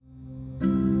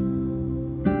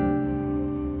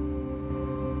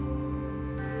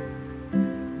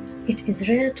It is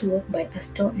rare to walk by a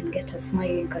store and get a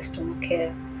smiling customer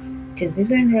care. It is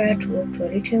even rare to walk to a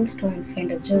retail store and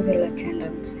find a jovial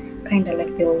attendant, kinda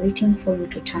like they were waiting for you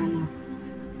to turn up.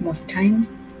 Most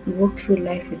times, we walk through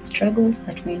life with struggles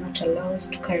that may not allow us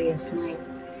to carry a smile.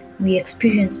 We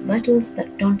experience battles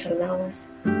that don't allow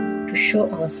us to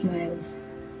show our smiles.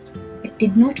 It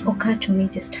did not occur to me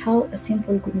just how a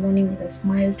simple good morning with a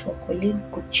smile to a colleague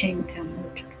could change their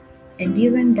mood and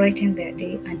even brighten their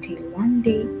day until one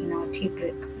day in our tea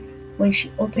break when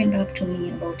she opened up to me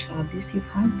about her abusive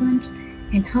husband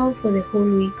and how for the whole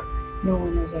week no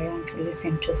one was around to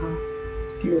listen to her.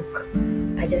 Look,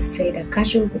 I just said a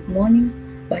casual good morning,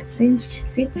 but since she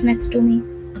sits next to me,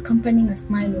 accompanying a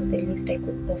smile was the least I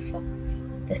could offer.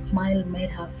 The smile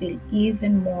made her feel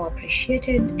even more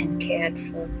appreciated and cared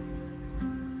for.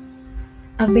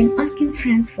 I've been asking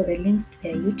friends for the links to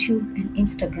their YouTube and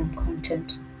Instagram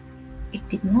content. It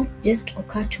did not just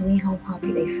occur to me how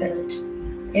happy they felt.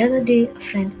 The other day, a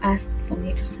friend asked for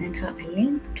me to send her a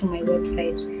link to my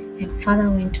website and further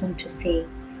went on to say,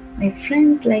 "My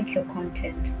friends like your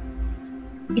content."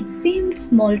 It seemed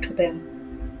small to them,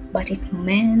 but it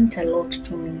meant a lot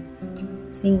to me.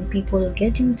 Seeing people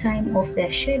getting time off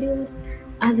their schedules,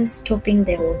 others stopping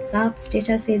their WhatsApp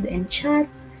statuses and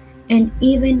chats, and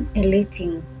even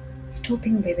elating,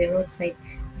 stopping by the roadside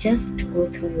just to go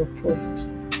through your post.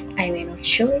 I may not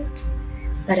show it,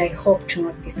 but I hope to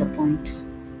not disappoint.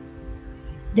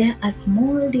 There are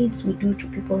small deeds we do to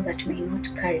people that may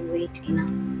not carry weight in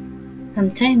us.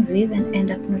 Sometimes we even end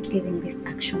up not giving these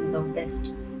actions our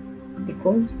best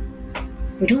because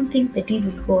we don't think the deed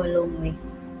will go a long way.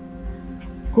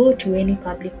 Go to any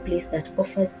public place that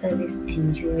offers service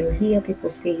and you will hear people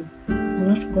say, "I'm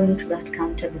not going to that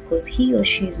counter because he or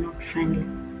she is not friendly."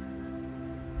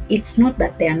 It's not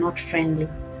that they are not friendly.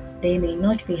 They may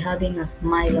not be having a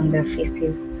smile on their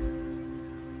faces.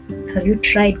 Have you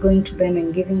tried going to them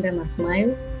and giving them a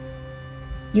smile?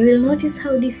 You will notice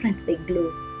how different they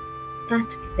glow. That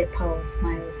is the power of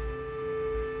smiles.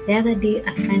 The other day,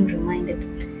 a friend reminded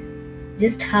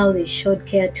just how they showed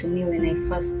care to me when I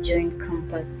first joined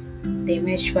campus. They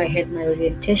made sure I had my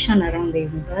orientation around the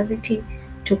university,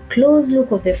 took close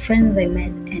look of the friends I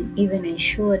met, and even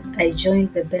ensured I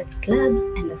joined the best clubs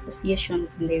and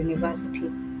associations in the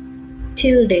university.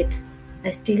 Till date,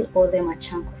 I still owe them a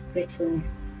chunk of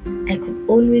gratefulness. I could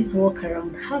always walk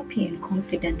around happy and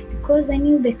confident because I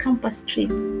knew the campus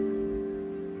streets.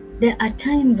 There are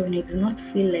times when I do not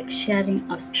feel like sharing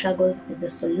our struggles is the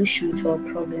solution to our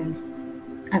problems.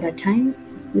 Other times,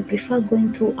 we prefer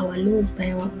going through our lows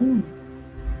by our own.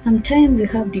 Sometimes we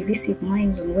have divisive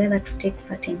minds on whether to take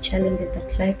certain challenges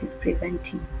that life is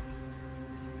presenting.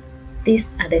 These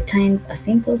are the times a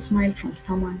simple smile from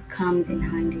someone comes in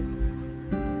handy.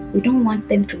 We don't want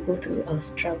them to go through our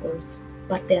struggles,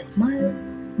 but their smiles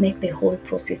make the whole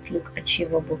process look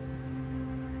achievable.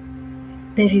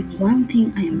 There is one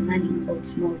thing I am learning about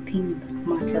small things that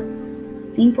matter.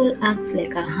 Simple acts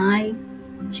like a hi,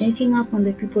 checking up on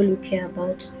the people you care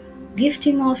about,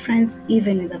 gifting our friends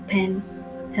even with a pen,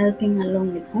 helping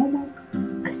along with homework,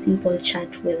 a simple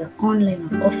chat whether online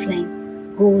or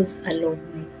offline goes a long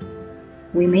way.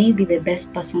 We may be the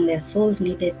best person their souls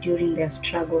needed during their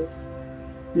struggles.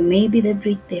 We may be the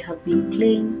bridge they have been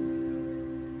playing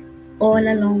all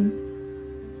along.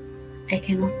 I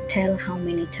cannot tell how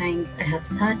many times I have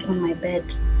sat on my bed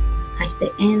at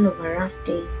the end of a rough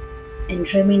day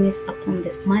and reminisce upon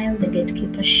the smile the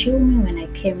gatekeeper showed me when I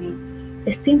came in,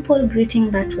 the simple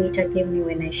greeting that waiter gave me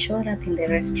when I showed up in the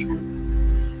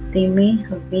restaurant. They may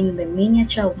have been the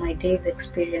miniature of my day's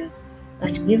experience,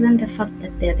 but given the fact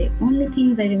that they're the only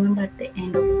things I remember at the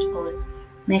end of it all,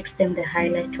 makes them the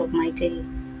highlight of my day.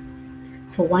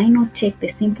 So why not take the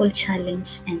simple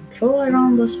challenge and throw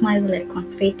around those smiles like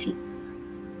confetti?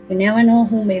 You never know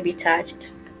who may be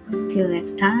touched. Till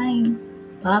next time,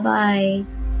 bye bye.